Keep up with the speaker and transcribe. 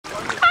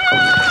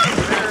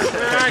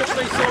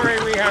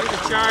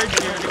charge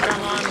you to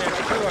come on this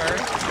tour.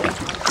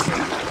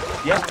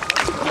 Yep.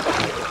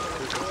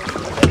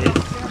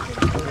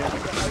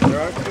 There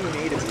are 2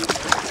 natives.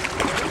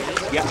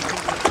 Yeah.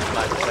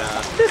 But,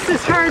 this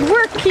is hard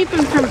work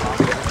keeping from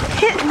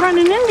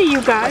running into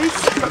you guys.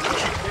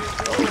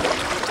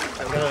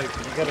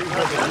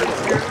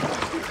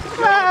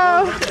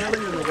 Hello.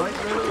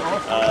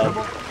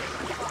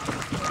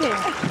 Yeah.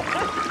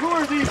 Who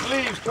are these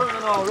leaves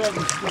turning all red and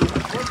blue?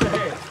 What the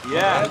heck?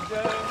 yeah.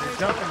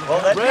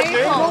 Well, that red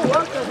maple?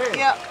 What the heck?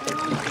 Yep.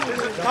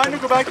 Is it time to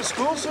go back to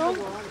school soon?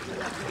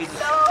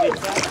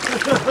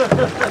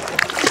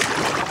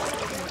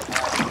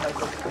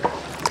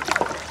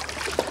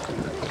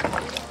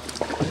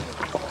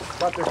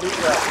 Got their feet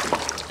wet.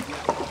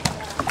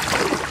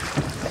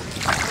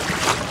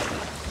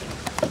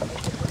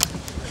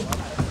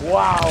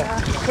 Wow.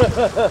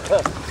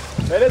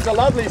 It is a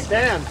lovely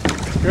stand.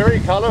 Very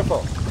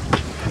colorful.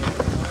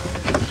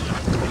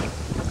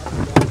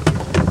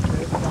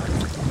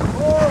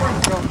 Oh,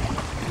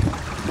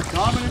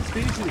 dominant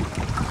species.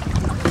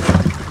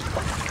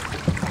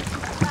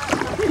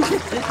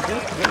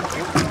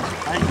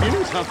 I'm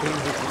getting something.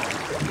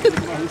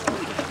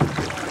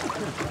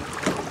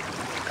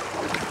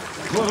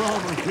 Well,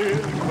 I'm a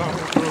kid, I'm on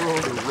the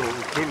road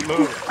to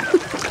love.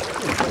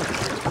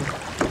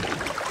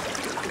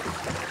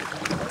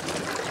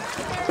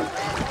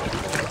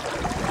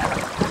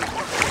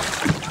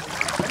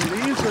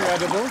 These are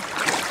edible,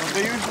 but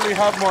they usually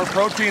have more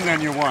protein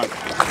than you want.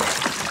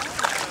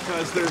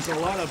 Because there's a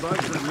lot of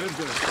bugs that live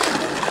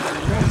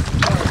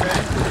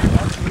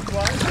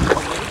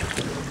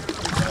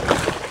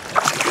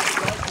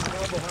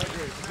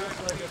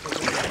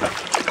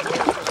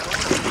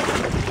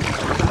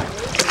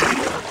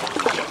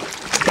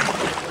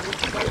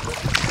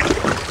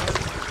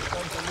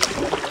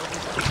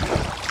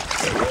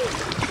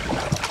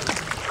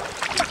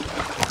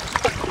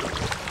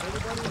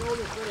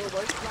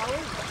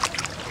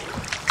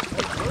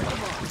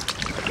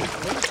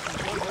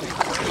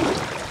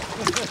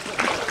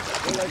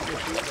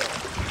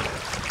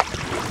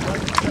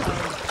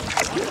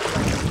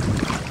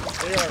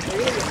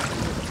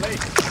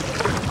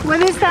What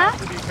is that?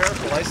 to be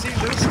careful. I see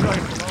loose stripes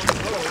along the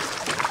road.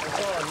 I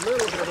saw a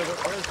little bit of it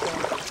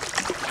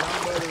down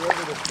by the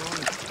river this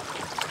morning.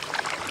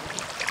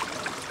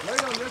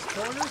 Right on this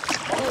corner,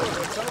 all of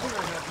the southern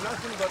have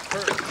nothing but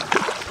perch.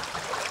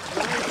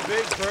 Nice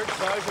big perch,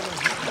 size of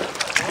them.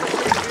 All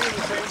seem to be in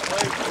the same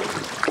place too.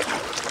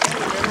 All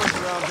the minnows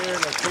around here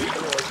in the creek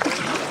or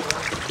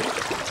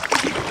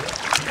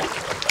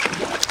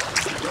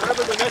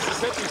wherever the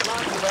Mississippi's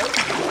talking about,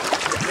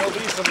 there'll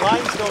be some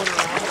limestone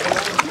around.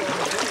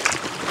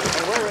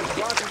 And where it's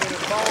rocky and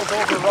it falls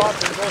over rock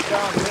and goes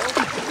downhill,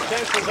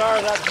 chances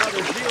are that's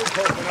mother shield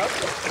poking up.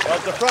 Well,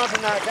 it's the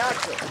Frontenac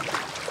axis.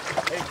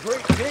 A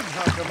great big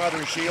hunk of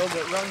mother shield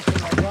that runs from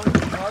that run to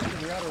the park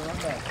and we ought to run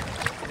that.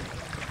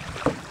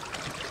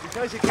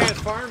 Because you can't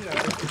farm them,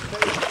 it's just they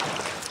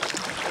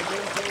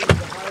maintain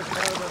the highest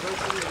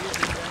biodiversity of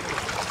each family.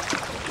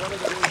 One of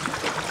the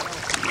reasons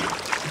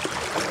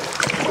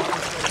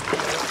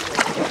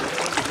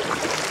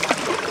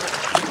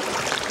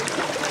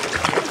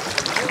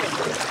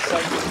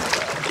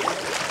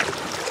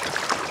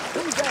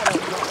who's that up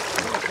top?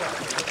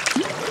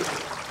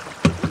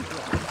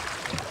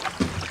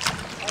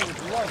 I would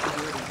love to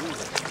be able to do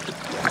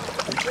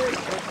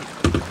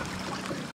that.